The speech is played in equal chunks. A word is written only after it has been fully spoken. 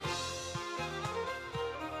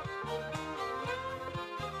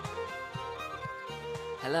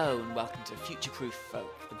Hello and welcome to Future-Proof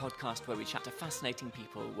Folk, the podcast where we chat to fascinating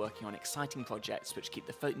people working on exciting projects which keep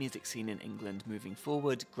the folk music scene in England moving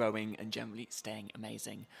forward, growing and generally staying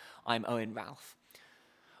amazing. I'm Owen Ralph.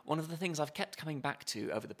 One of the things I've kept coming back to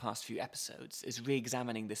over the past few episodes is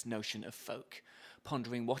re-examining this notion of folk,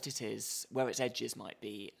 pondering what it is, where its edges might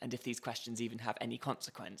be, and if these questions even have any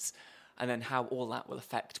consequence, and then how all that will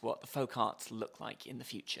affect what the folk arts look like in the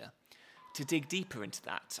future. To dig deeper into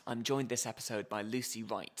that, I'm joined this episode by Lucy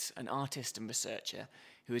Wright, an artist and researcher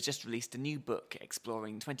who has just released a new book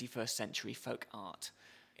exploring 21st century folk art.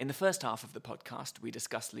 In the first half of the podcast, we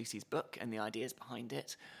discuss Lucy's book and the ideas behind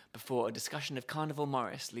it, before a discussion of Carnival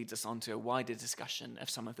Morris leads us on to a wider discussion of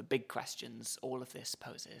some of the big questions all of this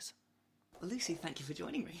poses. Well, Lucy, thank you for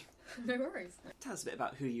joining me. No worries. Tell us a bit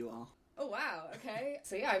about who you are. Oh wow, okay.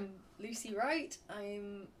 So yeah, I'm Lucy Wright.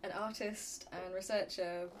 I'm an artist and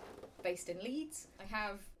researcher based in Leeds. I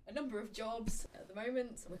have a number of jobs at the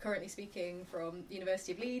moment. We're currently speaking from the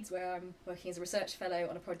University of Leeds, where I'm working as a research fellow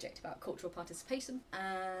on a project about cultural participation.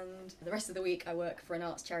 And the rest of the week I work for an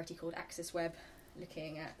arts charity called Axis Web,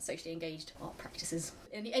 looking at socially engaged art practices.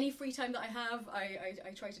 In any free time that I have,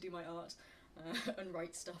 I try to do my art and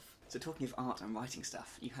write stuff. So talking of art and writing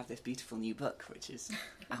stuff, you have this beautiful new book, which is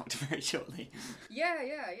out very shortly. Yeah.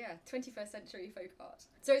 21st century folk art.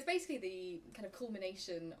 So it's basically the kind of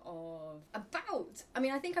culmination of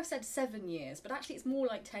I think I've said 7 years, but actually it's more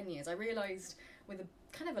like 10 years. I realised with a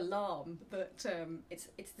kind of alarm that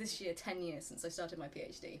it's this year 10 years since I started my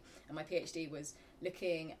PhD. And my PhD was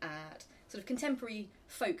looking at sort of contemporary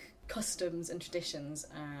folk customs and traditions,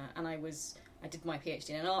 and I did my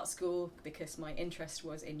PhD in an art school because my interest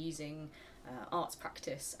was in using arts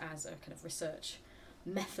practice as a kind of research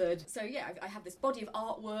method. So yeah, I have this body of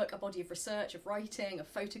artwork, a body of research, of writing, of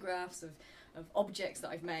photographs, of objects that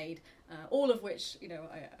I've made, all of which,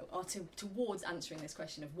 are towards answering this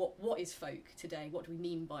question of what is folk today? What do we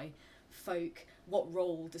mean by folk? What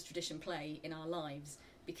role does tradition play in our lives?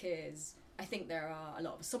 Because I think there are a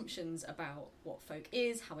lot of assumptions about what folk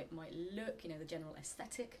is, how it might look, the general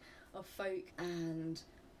aesthetic of folk, and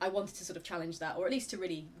I wanted to sort of challenge that, or at least to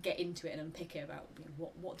really get into it and unpick it about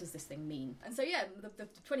what does this thing mean. And so yeah, the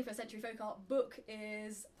 21st century folk art book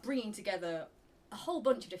is bringing together a whole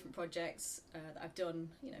bunch of different projects that I've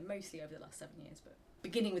done, mostly over the last 7 years, but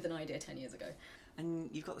beginning with an idea 10 years ago. And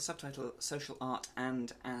you've got the subtitle Social Art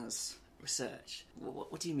and as Research.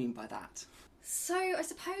 What do you mean by that? So I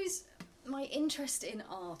suppose my interest in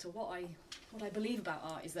art, or what I believe about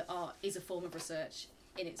art, is that art is a form of research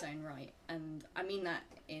in its own right. And I mean that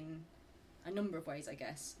in a number of ways, I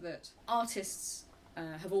guess. That artists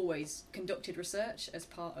have always conducted research as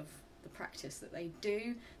part of the practice that they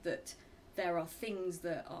do, that there are things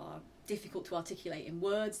that are difficult to articulate in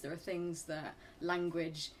words, there are things that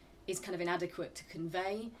language is kind of inadequate to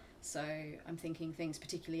convey. So I'm thinking things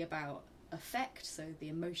particularly about affect, so the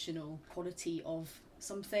emotional quality of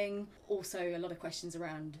something. Also a lot of questions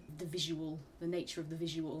around the visual, the nature of the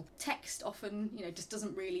visual. Text often, just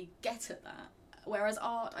doesn't really get at that. Whereas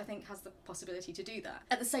art, I think, has the possibility to do that.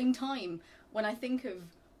 At the same time, when I think of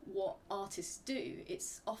what artists do,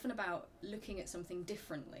 it's often about looking at something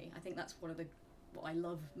differently. I think that's what I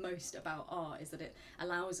love most about art, is that it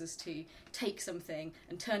allows us to take something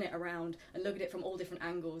and turn it around and look at it from all different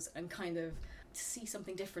angles and kind of to see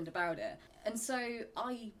something different about it. And so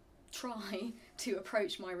I try to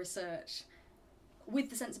approach my research with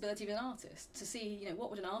the sensibility of an artist, to see, what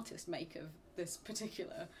would an artist make of this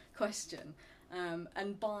particular question,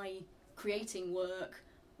 and by creating work,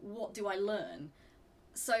 what do I learn?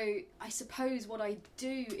 So I suppose what I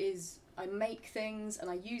do is I make things, and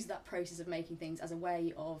I use that process of making things as a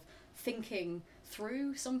way of thinking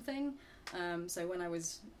through something. So when I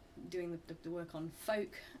was doing the work on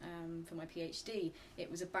folk for my PhD,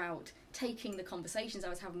 it was about taking the conversations I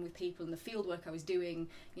was having with people and the field work I was doing,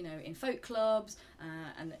 in folk clubs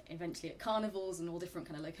and eventually at carnivals and all different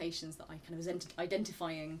kind of locations that I kind of was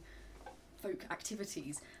identifying folk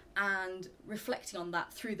activities and reflecting on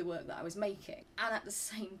that through the work that I was making. And at the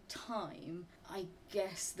same time, I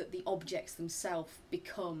guess that the objects themselves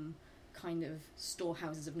become kind of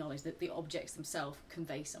storehouses of knowledge, that the objects themselves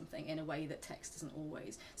convey something in a way that text doesn't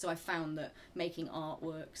always. So I found that making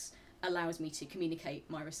artworks allows me to communicate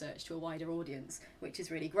my research to a wider audience, which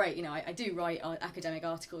is really great. I do write academic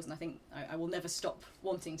articles, and I think I will never stop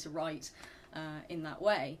wanting to write in that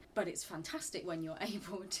way. But it's fantastic when you're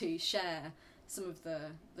able to share some of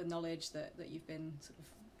the knowledge that you've been sort of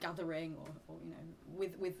gathering or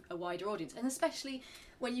with a wider audience, and especially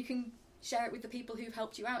when you can share it with the people who've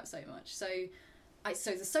helped you out so much. So the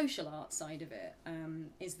social art side of it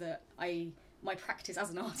is that my practice as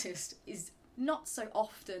an artist is not so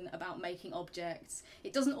often about making objects.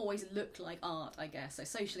 It doesn't always look like art, I guess. So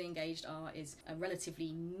socially engaged art is a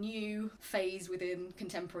relatively new phase within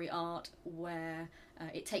contemporary art where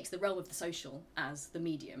it takes the realm of the social as the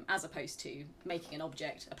medium, as opposed to making an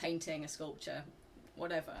object, a painting, a sculpture,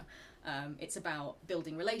 whatever. It's about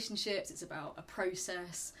building relationships, it's about a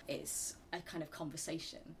process, it's a kind of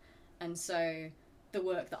conversation. And so the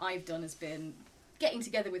work that I've done has been getting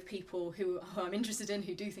together with people who I'm interested in,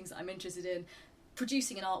 who do things that I'm interested in,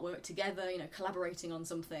 producing an artwork together, collaborating on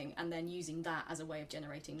something, and then using that as a way of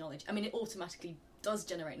generating knowledge. I mean, it automatically does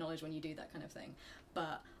generate knowledge when you do that kind of thing,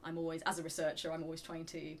 but I'm always, as a researcher, I'm always trying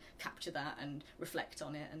to capture that and reflect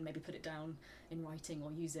on it and maybe put it down in writing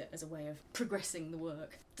or use it as a way of progressing the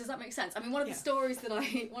work. Does that make sense? I mean, one of the stories that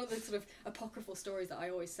one of the sort of apocryphal stories that I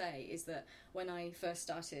always say is that when I first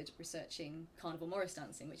started researching carnival Morris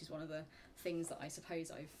dancing, which is one of the things that I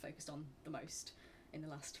suppose I've focused on the most in the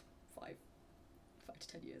last 5 to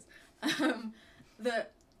 10 years,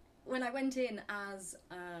 that when I went in as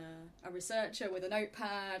a researcher with a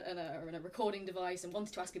notepad and a recording device and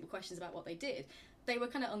wanted to ask people questions about what they did, they were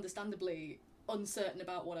kind of understandably uncertain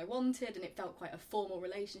about what I wanted, and it felt quite a formal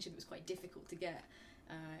relationship. It was quite difficult to get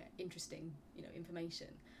interesting, information.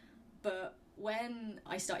 But when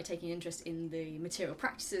I started taking interest in the material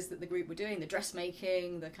practices that the group were doing, the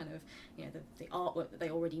dressmaking, the kind of, the artwork that they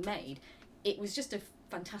already made, it was just a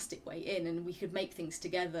fantastic way in, and we could make things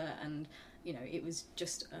together, and it was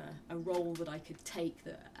just a role that I could take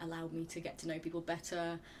that allowed me to get to know people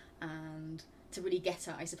better and to really get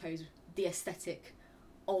at, I suppose, the aesthetic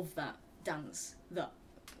of that dance that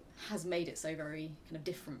has made it so very kind of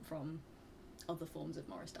different from other forms of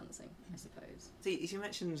Morris dancing, I suppose. So you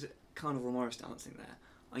mentioned carnival Morris dancing there.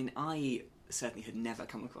 I mean, I certainly had never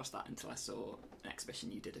come across that until I saw an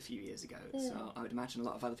exhibition you did a few years ago, so I would imagine a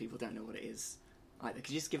lot of other people don't know what it is either.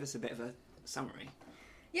 Could you just give us a bit of a summary?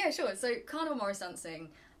 Yeah, sure. So carnival Morris dancing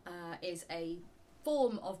is a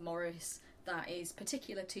form of Morris that is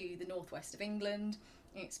particular to the northwest of England.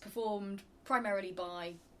 It's performed primarily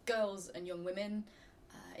by girls and young women.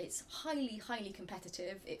 It's highly, highly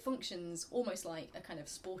competitive. It functions almost like a kind of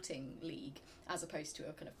sporting league as opposed to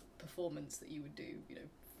a kind of performance that you would do,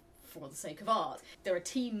 for the sake of art. There are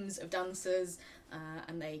teams of dancers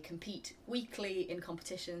and they compete weekly in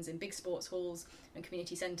competitions in big sports halls and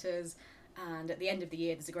community centres, and at the end of the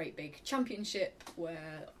year there's a great big championship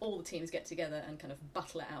where all the teams get together and kind of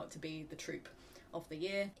battle it out to be the troupe of the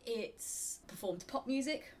year. It's performed to pop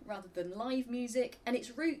music rather than live music, and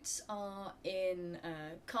its roots are in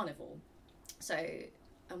carnival. So,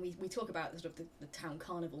 and we talk about sort of the town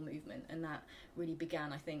carnival movement, and that really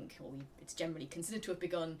began, I think, or it's generally considered to have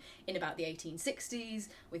begun in about the 1860s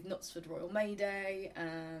with Knutsford Royal May Day,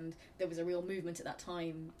 and there was a real movement at that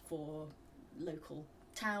time for local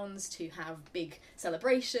towns to have big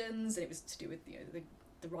celebrations, and it was to do with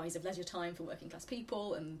the rise of leisure time for working class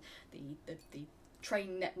people and the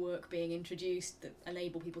train network being introduced that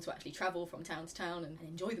enable people to actually travel from town to town and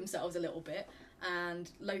enjoy themselves a little bit,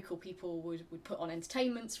 and local people would put on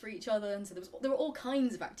entertainments for each other, and so there were all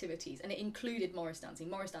kinds of activities, and it included Morris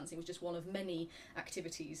dancing. Morris dancing was just one of many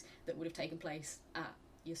activities that would have taken place at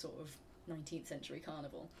your sort of 19th century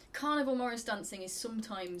carnival. Carnival Morris dancing is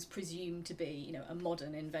sometimes presumed to be, a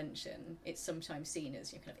modern invention. It's sometimes seen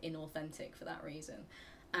as kind of inauthentic for that reason.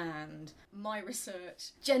 And my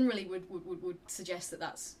research generally would suggest that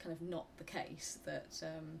that's kind of not the case, that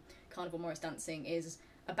carnival Morris dancing is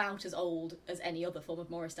about as old as any other form of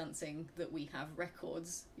Morris dancing that we have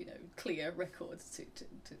records, clear records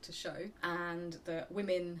to show, and that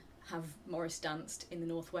women have Morris danced in the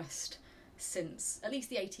northwest since at least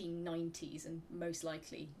the 1890s, and most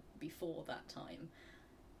likely before that time.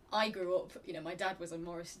 I grew up, my dad was a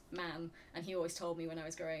Morris man, and he always told me when I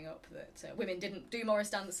was growing up that women didn't do Morris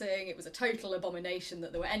dancing. It was a total abomination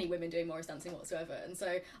that there were any women doing Morris dancing whatsoever. And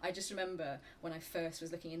so I just remember when I first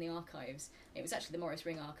was looking in the archives, it was actually the Morris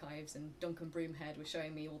Ring archives, and Duncan Broomhead was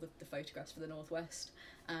showing me all the photographs for the Northwest,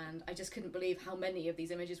 and I just couldn't believe how many of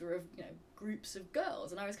these images were of groups of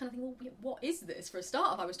girls. And I was kind of thinking, well, what is this? For a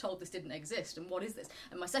start, I was told this didn't exist, and what is this?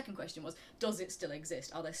 And my second question was, does it still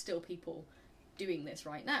exist? Are there still people doing this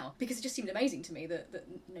right now? Because it just seemed amazing to me that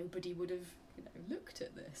nobody would have looked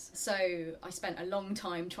at this. So I spent a long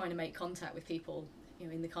time trying to make contact with people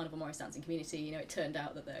in the carnival Morris dancing community. It turned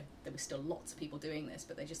out that there were still lots of people doing this,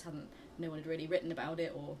 but they just no one had really written about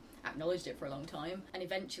it or acknowledged it for a long time. And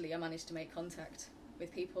eventually I managed to make contact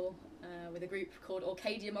with people, with a group called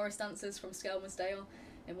Orcadia Morris Dancers from Skelmersdale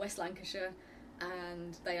in West Lancashire,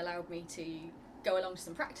 and they allowed me to go along to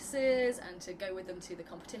some practices and to go with them to the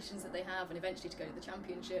competitions that they have and eventually to go to the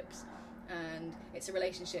championships. And it's a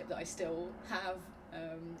relationship that I still have.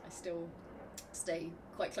 I still stay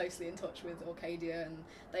quite closely in touch with Orcadia, and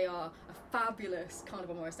they are a fabulous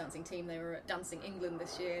Carnival Morris dancing team. They were at Dancing England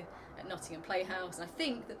this year at Nottingham Playhouse, and I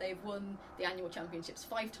think that they've won the annual championships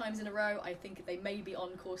 5 times in a row. I think they may be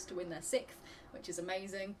on course to win their 6th, which is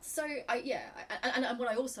amazing. So and what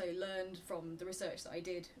I also learned from the research that I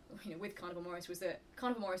did, with Carnival Morris, was that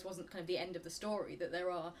Carnival Morris wasn't kind of the end of the story, that there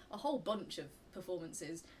are a whole bunch of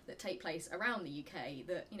performances that take place around the UK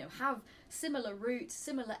that have similar roots,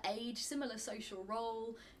 similar age, similar social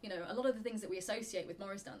role, a lot of the things that we associate with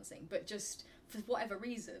Morris dancing, but just for whatever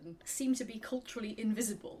reason seem to be culturally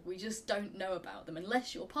invisible. We just don't know about them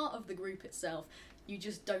unless you're part of the group itself. You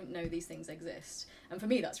just don't know these things exist, and for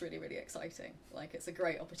me that's really, really exciting. Like, it's a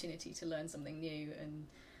great opportunity to learn something new, and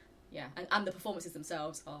and the performances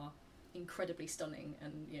themselves are incredibly stunning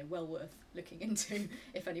and well worth looking into.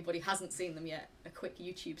 If anybody hasn't seen them yet, a quick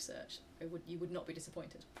YouTube search, you would not be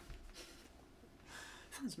disappointed.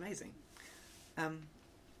 Sounds amazing.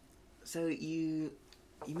 So you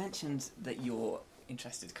mentioned that you're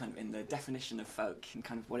interested kind of in the definition of folk and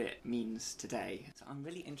kind of what it means today. So I'm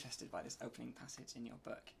really interested by this opening passage in your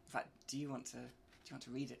book. In fact, do you want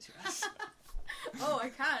to read it to us? Oh, I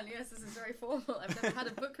can. Yes, this is very formal. I've never had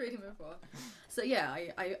a book reading before. So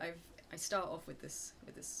I start off with this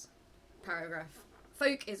paragraph.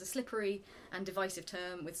 Folk is a slippery and divisive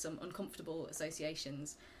term with some uncomfortable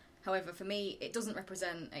associations. However, for me, it doesn't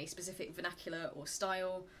represent a specific vernacular or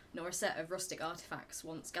style, nor a set of rustic artefacts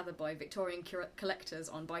once gathered by Victorian collectors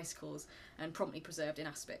on bicycles and promptly preserved in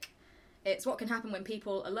aspic. It's what can happen when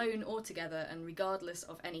people, alone or together and regardless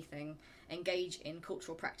of anything, engage in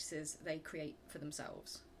cultural practices they create for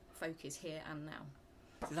themselves. Folk is here and now.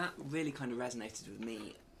 So that really kind of resonated with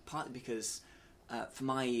me, partly because for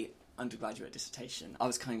my undergraduate dissertation, I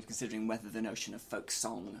was kind of considering whether the notion of folk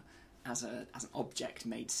song as an object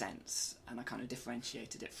made sense, and I kind of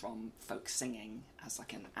differentiated it from folk singing as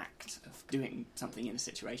like an act of doing something in a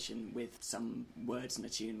situation with some words and a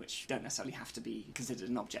tune which don't necessarily have to be considered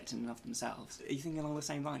an object in and of themselves. Are you thinking along the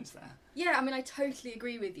same lines there? Yeah, I mean, I totally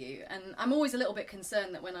agree with you, and I'm always a little bit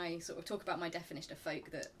concerned that when I sort of talk about my definition of folk,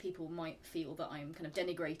 that people might feel that I'm kind of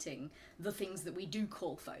denigrating the things that we do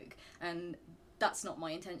call folk, and that's not my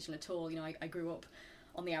intention at all. I grew up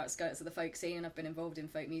on the outskirts of the folk scene, and I've been involved in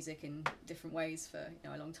folk music in different ways for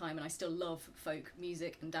a long time, and I still love folk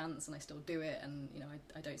music and dance, and I still do it, and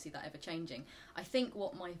I don't see that ever changing. I think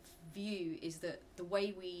what my view is that the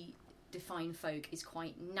way we define folk is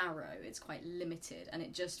quite narrow, it's quite limited, and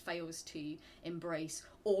it just fails to embrace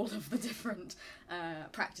all of the different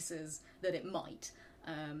practices that it might.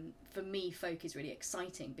 For me, folk is really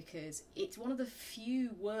exciting because it's one of the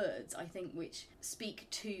few words, I think, which speak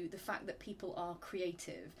to the fact that people are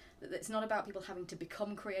creative. That it's not about people having to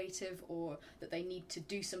become creative or that they need to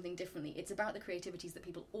do something differently. It's about the creativities that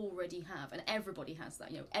people already have, and everybody has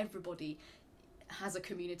that. Everybody has a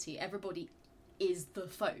community. Everybody is the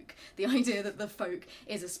folk. The idea that the folk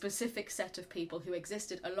is a specific set of people who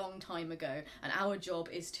existed a long time ago, and our job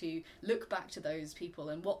is to look back to those people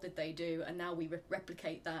and what did they do, and now we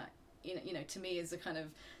replicate that. To me is a kind of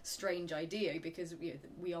strange idea, because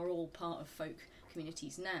we are all part of folk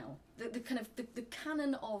communities now. The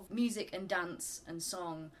canon of music and dance and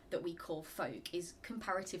song that we call folk is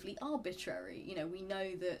comparatively arbitrary. We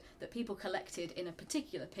know that people collected in a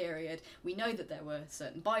particular period. We know that there were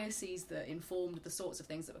certain biases that informed the sorts of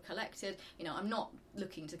things that were collected. I'm not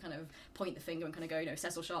looking to kind of point the finger and kind of go,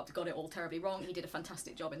 Cecil Sharp got it all terribly wrong. He did a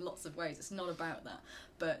fantastic job in lots of ways. It's not about that.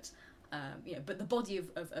 But the body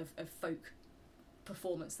of folk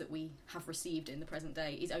performance that we have received in the present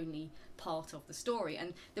day is only part of the story,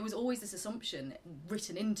 and there was always this assumption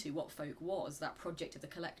written into what folk was, that project of the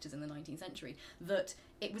collectors in the 19th century, that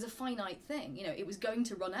it was a finite thing. It was going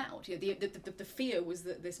to run out. The fear was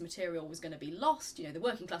that this material was going to be lost. The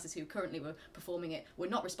working classes who currently were performing it were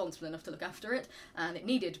not responsible enough to look after it, and it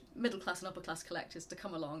needed middle class and upper class collectors to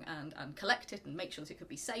come along and collect it and make sure that it could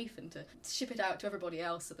be safe and to ship it out to everybody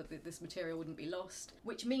else so that this material wouldn't be lost.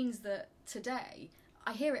 Which means that today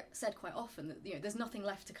I hear it said quite often that there's nothing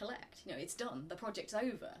left to collect. It's done. The project's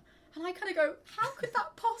over. And I kind of go, how could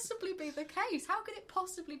that possibly be the case? How could it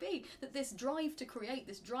possibly be that this drive to create,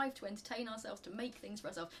 this drive to entertain ourselves, to make things for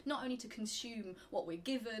ourselves, not only to consume what we're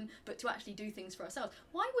given, but to actually do things for ourselves,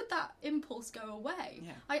 why would that impulse go away?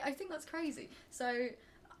 Yeah. I think that's crazy. So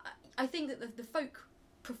I think that the folk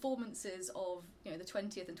performances of the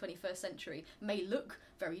 20th and 21st century may look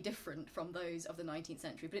very different from those of the 19th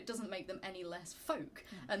century, but it doesn't make them any less folk.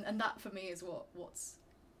 And that for me is what's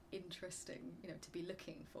interesting, to be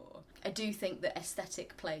looking for. I do think that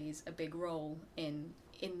aesthetic plays a big role in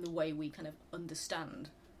the way we kind of understand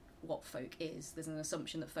what folk is. There's an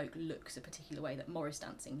assumption that folk looks a particular way, that Morris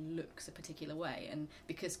dancing looks a particular way, and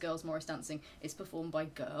because girls Morris dancing is performed by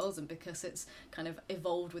girls, and because it's kind of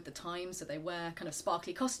evolved with the times, so they wear kind of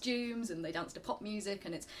sparkly costumes and they dance to pop music,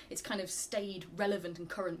 and it's kind of stayed relevant and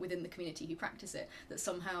current within the community who practice it, that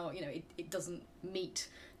somehow it doesn't meet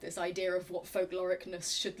this idea of what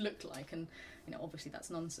folkloricness should look like, and obviously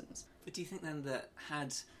that's nonsense. But do you think then that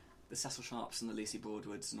had the Cecil Sharps and the Lucy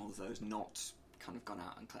Broadwoods and all of those not kind of gone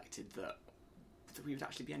out and collected, that we would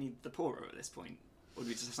actually be any the poorer at this point? Or would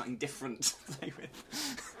we just have something different to play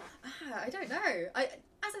with? I don't know. As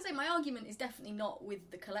I say, my argument is definitely not with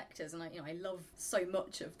the collectors, and I love so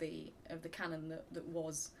much of the canon that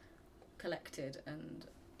was collected, and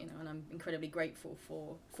and I'm incredibly grateful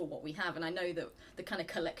for what we have. And I know that the kind of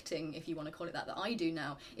collecting, if you want to call it that I do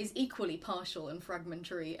now, is equally partial and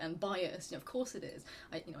fragmentary and biased. Of course it is.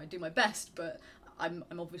 I do my best, but I'm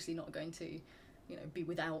obviously not going to be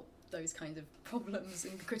without those kinds of problems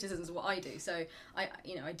and criticisms of what I do. So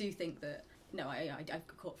I do think that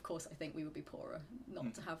of course I think we would be poorer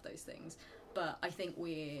not to have those things, but I think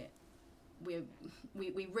we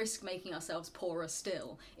risk making ourselves poorer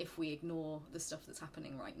still if we ignore the stuff that's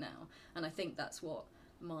happening right now. And I think that's what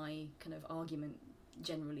my kind of argument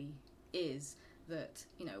generally is, that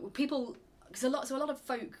people, because a lot of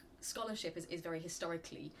folk scholarship is very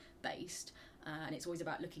historically based, and it's always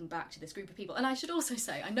about looking back to this group of people. And I should also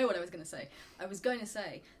say, I know what I was going to say. I was going to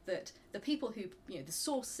say that the people who, the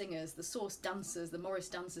source singers, the source dancers, the Morris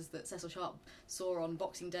dancers that Cecil Sharp saw on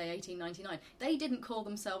Boxing Day 1899, they didn't call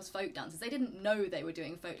themselves folk dancers. They didn't know they were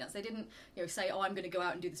doing folk dance. They didn't, say, oh, I'm going to go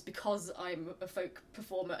out and do this because I'm a folk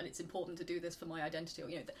performer and it's important to do this for my identity. Or,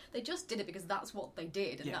 they just did it because that's what they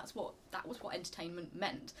did, and that was what entertainment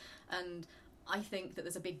meant. And I think that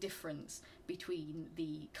there's a big difference between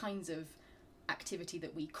the kinds of activity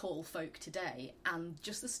that we call folk today and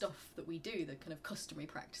just the stuff that we do, the kind of customary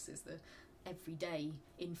practices, the everyday,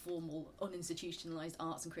 informal, uninstitutionalised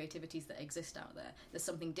arts and creativities that exist out there. There's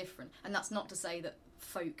something different. And that's not to say that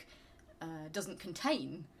folk doesn't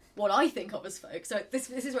contain what I think of as folk. So this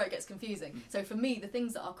is where it gets confusing. So for me, the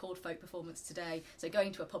things that are called folk performance today, so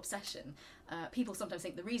going to a pub session, people sometimes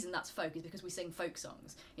think the reason that's folk is because we sing folk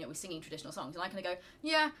songs. We're singing traditional songs. And I kind of go,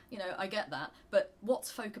 yeah, I get that. But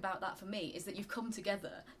what's folk about that for me is that you've come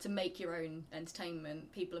together to make your own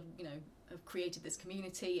entertainment. People have, have created this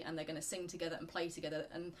community, and they're going to sing together and play together,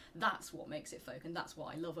 and that's what makes it folk, and that's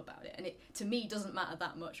what I love about it. And it, to me, doesn't matter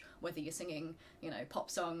that much whether you're singing, pop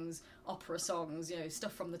songs, opera songs,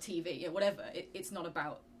 stuff from the TV, whatever. It's not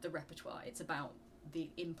about the repertoire, it's about the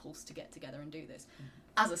impulse to get together and do this.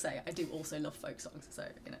 As I say, I do also love folk songs, so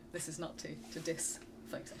this is not to diss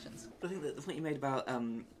folk sessions. I think that the point you made about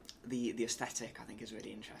the aesthetic, I think, is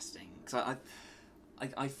really interesting, because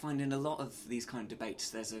I find in a lot of these kind of debates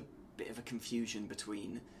there's a bit of a confusion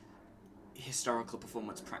between historical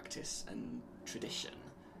performance practice and tradition,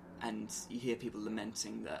 and you hear people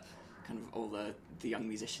lamenting that kind of all the young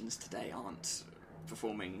musicians today aren't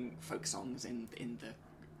performing folk songs in the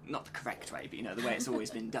not the correct way, but the way it's always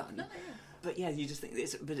been done. No, yeah. But yeah, you just think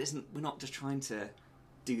we're not just trying to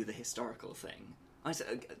do the historical thing.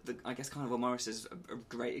 I guess Carnival Morris is a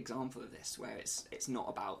great example of this, where it's not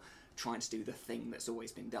about trying to do the thing that's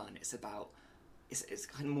always been done. It's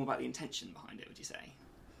kind of more about the intention behind it, would you say?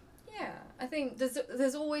 Yeah, I think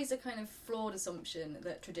there's always a kind of flawed assumption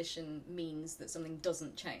that tradition means that something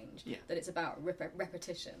doesn't change, that it's about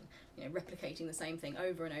repetition, replicating the same thing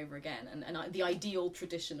over and over again, and the ideal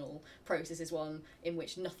traditional process is one in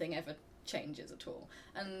which nothing ever changes at all.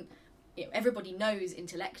 And everybody knows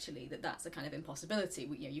intellectually that that's a kind of impossibility.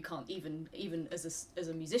 You can't even as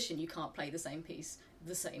a musician, you can't play the same piece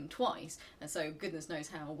the same twice, and so goodness knows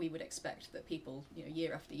how we would expect that people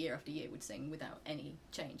year after year after year would sing without any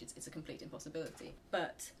change. It's a complete impossibility.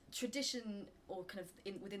 But tradition, or kind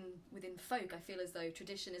of within folk, I feel as though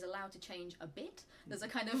tradition is allowed to change a bit. There's a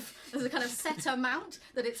kind of set amount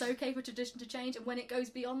that it's okay for tradition to change, and when it goes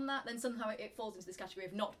beyond that, then somehow it falls into this category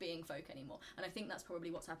of not being folk anymore. And I think that's probably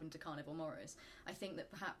what's happened to Carnival Morris. I think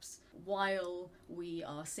that perhaps while we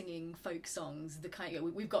are singing folk songs, the kind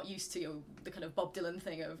we've got used to the kind of Bob Dylan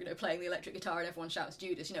thing of playing the electric guitar and everyone shouts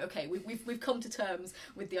Judas. Okay, we've come to terms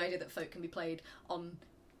with the idea that folk can be played on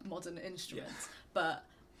modern instruments, but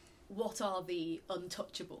what are the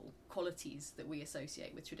untouchable qualities that we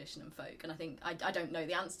associate with tradition and folk? And I think I don't know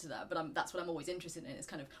the answer to that, but that's what I'm always interested in, is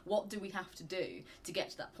kind of what do we have to do to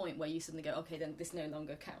get to that point where you suddenly go, okay, then this no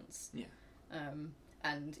longer counts. Yeah.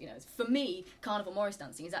 And for me, Carnival Morris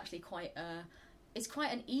dancing is actually quite is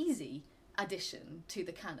quite an easy addition to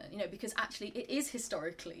the canon, you know, because actually it is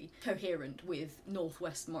historically coherent with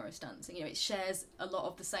Northwest Morris dancing. You know, it shares a lot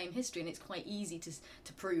of the same history, and it's quite easy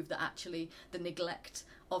to prove that actually the neglect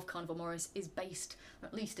of Carnival Morris is based,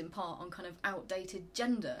 at least in part, on kind of outdated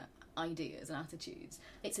gender ideas and attitudes.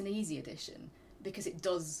 It's an easy addition because it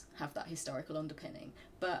does have that historical underpinning.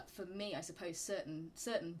 But for me, I suppose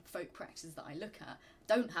certain folk practices that I look at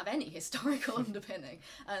don't have any historical underpinning,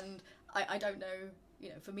 and I don't know. You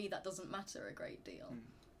know, for me, that doesn't matter a great deal.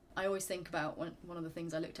 I always think about one of the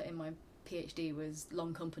things I looked at in my PhD was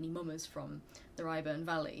Long Company mummers from the Ryburn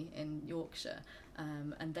Valley in Yorkshire,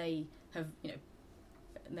 and they have, you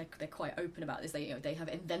know, they're quite open about this. They have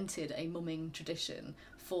invented a mumming tradition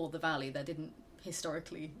for the valley. There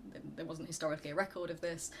wasn't historically a record of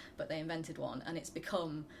this, but they invented one, and it's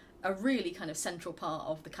become a really kind of central part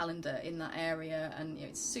of the calendar in that area, and you know,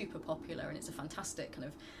 it's super popular, and it's a fantastic kind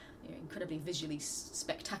of, you know, incredibly visually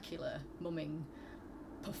spectacular mumming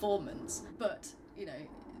performance. But, you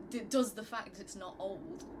know, does the fact that it's not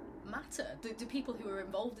old matter? Do people who are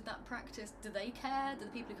involved in that practice, do they care? Do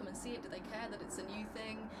the people who come and see it, do they care that it's a new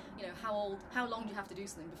thing? You know, how long do you have to do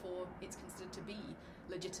something before it's considered to be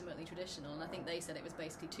legitimately traditional? And I think they said it was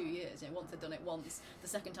basically 2 years. You know, once they'd done it once, the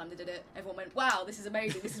second time they did it, everyone went, wow, this is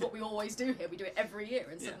amazing, this is what we always do here, we do it every year,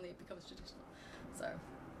 and suddenly it becomes traditional. So,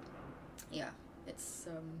 yeah, it's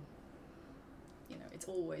you know, it's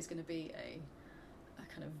always going to be a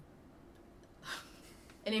kind of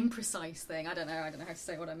an imprecise thing. I don't know how to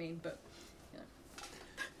say what I mean, but you know.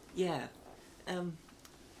 Yeah.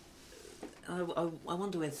 I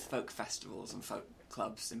wonder with folk festivals and folk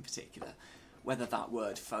clubs in particular, whether that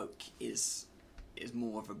word folk is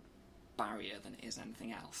more of a barrier than it is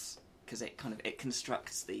anything else, because it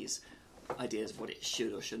constructs these ideas of what it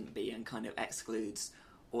should or shouldn't be, and kind of excludes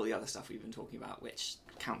all the other stuff we've been talking about, which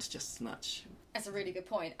counts just as much. That's a really good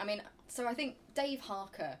point. I mean, so I think Dave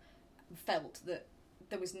Harker felt that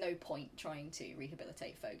there was no point trying to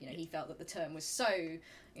rehabilitate folk. You know, he felt that the term was so,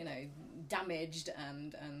 you know, damaged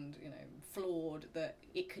and you know, flawed that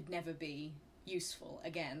it could never be useful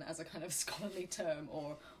again as a kind of scholarly term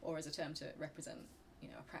or as a term to represent, you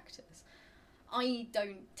know, a practice. I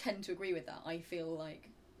don't tend to agree with that. I feel like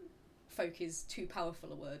folk is too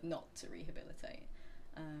powerful a word not to rehabilitate.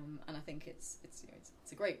 And I think it's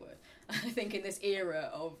a great word. I think in this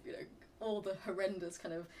era of, you know, all the horrendous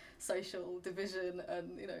kind of social division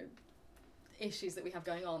and, you know, issues that we have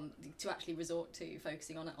going on, to actually resort to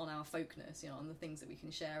focusing on our folkness, you know, on the things that we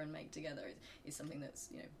can share and make together is something that's,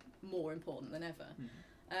 you know, more important than ever.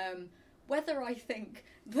 Mm-hmm. Whether I think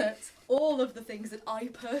that all of the things that I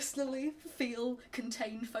personally feel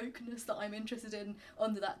contain folkness that I'm interested in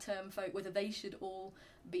under that term folk, whether they should all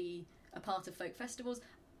be a part of folk festivals,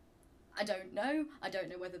 I don't know. I don't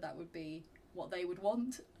know whether that would be what they would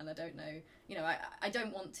want, and I don't know, you know, I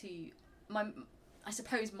don't want to, I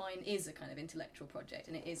suppose mine is a kind of intellectual project,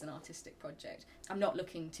 and it is an artistic project. I'm not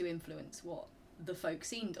looking to influence what the folk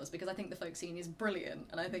scene does, because I think the folk scene is brilliant,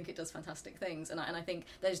 and I think it does fantastic things, and I think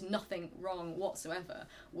there's nothing wrong whatsoever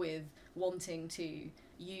with wanting to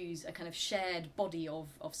use a kind of shared body of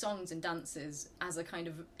songs and dances as a kind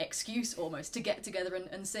of excuse almost to get together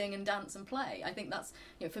and sing and dance and play. I think that's,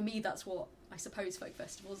 you know, for me, that's what I suppose folk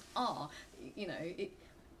festivals are. You know,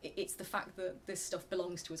 it's the fact that this stuff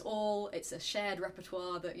belongs to us all. It's a shared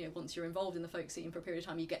repertoire that, you know, once you're involved in the folk scene for a period of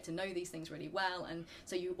time, you get to know these things really well, and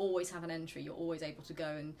so you always have an entry, you're always able to go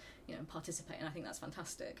and, you know, participate, and I think that's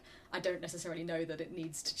fantastic. I don't necessarily know that it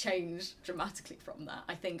needs to change dramatically from that.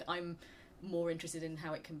 I think I'm more interested in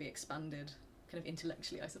how it can be expanded kind of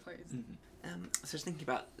intellectually, I suppose. Mm-hmm. So just thinking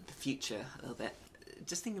about the future a little bit,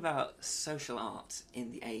 just thinking about social art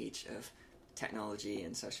in the age of technology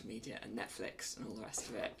and social media and Netflix and all the rest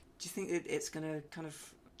of it. Do you think it's going to kind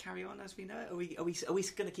of carry on as we know it? Are we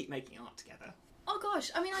going to keep making art together? Oh gosh,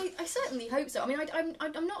 I mean, I certainly hope so. I mean,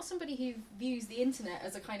 I'm not somebody who views the internet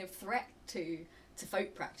as a kind of threat to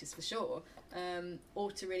folk practice for sure,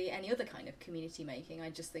 or to really any other kind of community making. I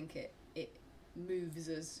just think it moves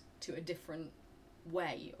us to a different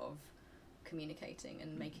way of communicating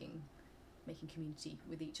and making community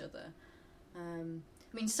with each other.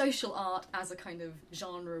 I mean, social art as a kind of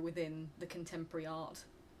genre within the contemporary art,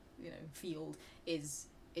 you know, field is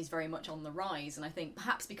very much on the rise, and I think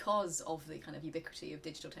perhaps because of the kind of ubiquity of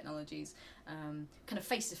digital technologies, kind of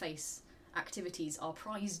face-to-face activities are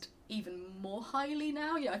prized even more highly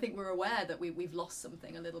now. You know, I think we're aware that we've lost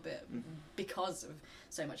something a little bit because of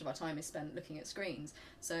so much of our time is spent looking at screens.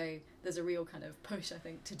 So there's a real kind of push, I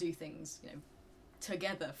think, to do things, you know,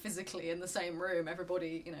 together physically in the same room,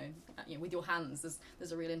 everybody, with your hands.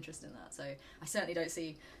 There's a real interest in that. So I certainly don't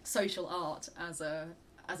see social art as a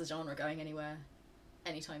genre going anywhere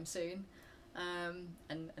anytime soon. And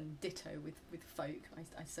ditto with folk.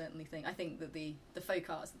 I certainly think that the folk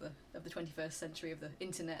arts of the 21st century, of the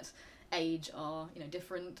internet age, are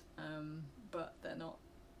different, but they're not,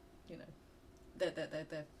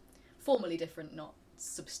 they're formally different, not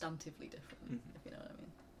substantively different. If you know what I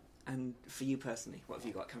mean. And for you personally, what have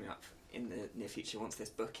you got coming up in the near future once this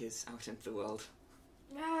book is out into the world?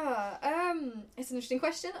 It's an interesting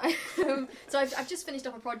question. So I've just finished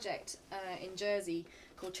up a project in Jersey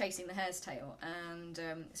called Chasing the Hare's Tail, and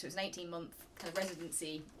so it's an 18-month kind of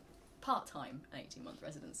residency, part-time 18-month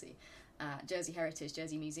residency at Jersey Heritage,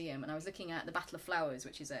 Jersey Museum, and I was looking at the Battle of Flowers,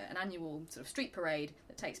 which is an annual sort of street parade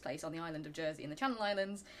that takes place on the island of Jersey in the Channel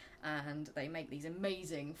Islands, and they make these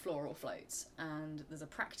amazing floral floats, and there's a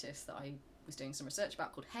practice that I was doing some research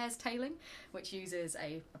about called hare's tailing, which uses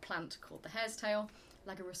a plant called the hare's tail.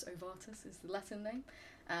 Lagarus ovatus is the Latin name,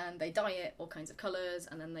 and they dye it all kinds of colours,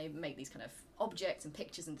 and then they make these kind of objects and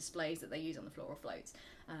pictures and displays that they use on the floral floats.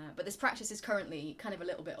 But this practice is currently kind of a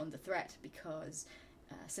little bit under threat because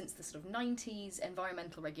since the sort of 90s,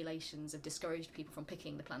 environmental regulations have discouraged people from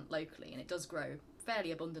picking the plant locally, and it does grow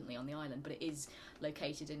fairly abundantly on the island, but it is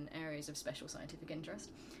located in areas of special scientific interest.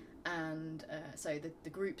 And so the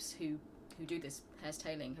groups who do this hare's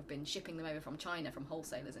tailing have been shipping them over from China, from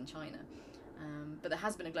wholesalers in China. But there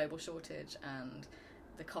has been a global shortage, and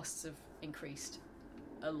the costs have increased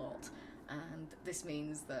a lot. And this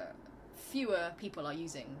means that fewer people are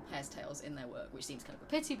using hare's tails in their work, which seems kind of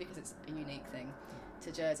a pity because it's a unique thing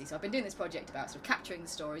to Jersey. So I've been doing this project about sort of capturing the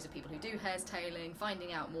stories of people who do hare's tailing,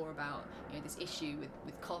 finding out more about this issue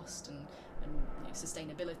with cost and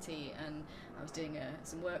sustainability, and I was doing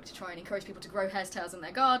some work to try and encourage people to grow hare's tails in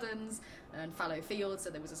their gardens and fallow fields,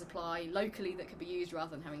 so there was a supply locally that could be used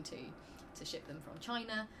rather than having to ship them from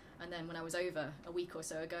China. And then when I was over a week or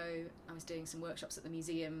so ago, I was doing some workshops at the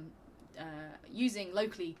museum using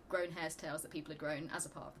locally grown hare's tails that people had grown as a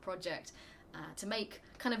part of the project to make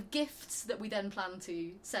kind of gifts that we then plan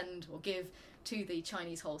to send or give to the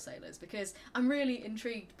Chinese wholesalers, because I'm really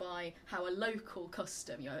intrigued by how a local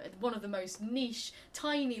custom, one of the most niche,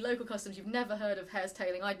 tiny local customs, you've never heard of hare's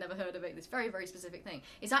tailing, I'd never heard of it, this very, very specific thing,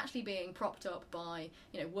 is actually being propped up by,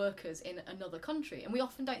 workers in another country. And we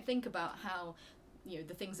often don't think about how,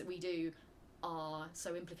 the things that we do are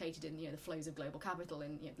so implicated in, the flows of global capital,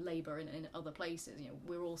 in labour in other places.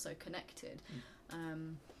 We're all so connected.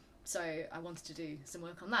 So I wanted to do some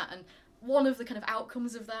work on that. And one of the kind of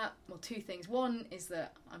outcomes of that, well, two things. One is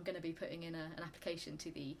that I'm going to be putting in an application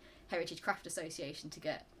to the Heritage Craft Association to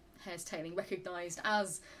get hare's tailing recognised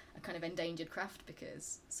as a kind of endangered craft,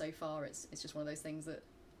 because so far it's just one of those things that,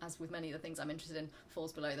 as with many of the things I'm interested in,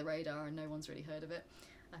 falls below the radar and no one's really heard of it.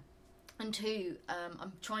 And two,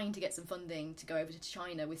 I'm trying to get some funding to go over to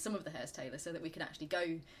China with some of the hare's tailers so that we can actually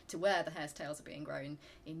go to where the hare's tails are being grown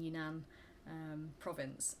in Yunnan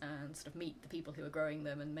province and sort of meet the people who are growing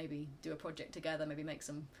them and maybe do a project together, maybe make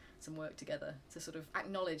some work together to sort of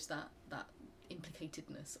acknowledge that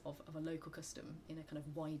implicatedness of a local custom in a kind of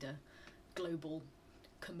wider global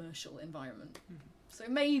commercial environment. So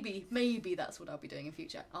maybe that's what I'll be doing in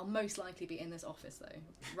future. I'll most likely be in this office though,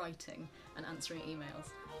 writing and answering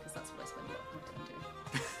emails, because that's what I spend a lot of my time doing.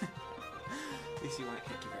 Lucy Wright,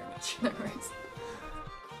 thank you very much. No worries.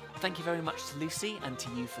 Thank you very much to Lucy and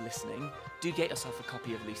to you for listening. Do get yourself a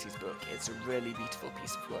copy of Lucy's book. It's a really beautiful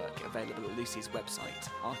piece of work available at Lucy's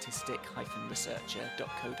website,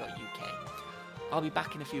 artistic-researcher.co.uk. I'll be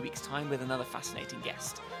back in a few weeks' time with another fascinating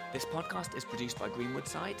guest. This podcast is produced by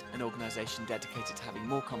Greenwoodside, an organisation dedicated to having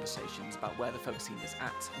more conversations about where the folk scene is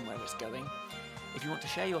at and where it's going. If you want to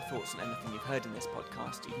share your thoughts on anything you've heard in this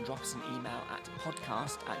podcast, you can drop us an email at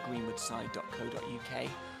podcast@greenwoodside.co.uk,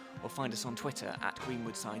 or find us on Twitter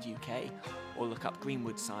 @GreenwoodsideUK, or look up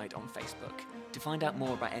Greenwoodside on Facebook. To find out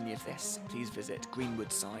more about any of this, please visit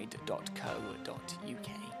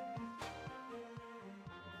greenwoodside.co.uk.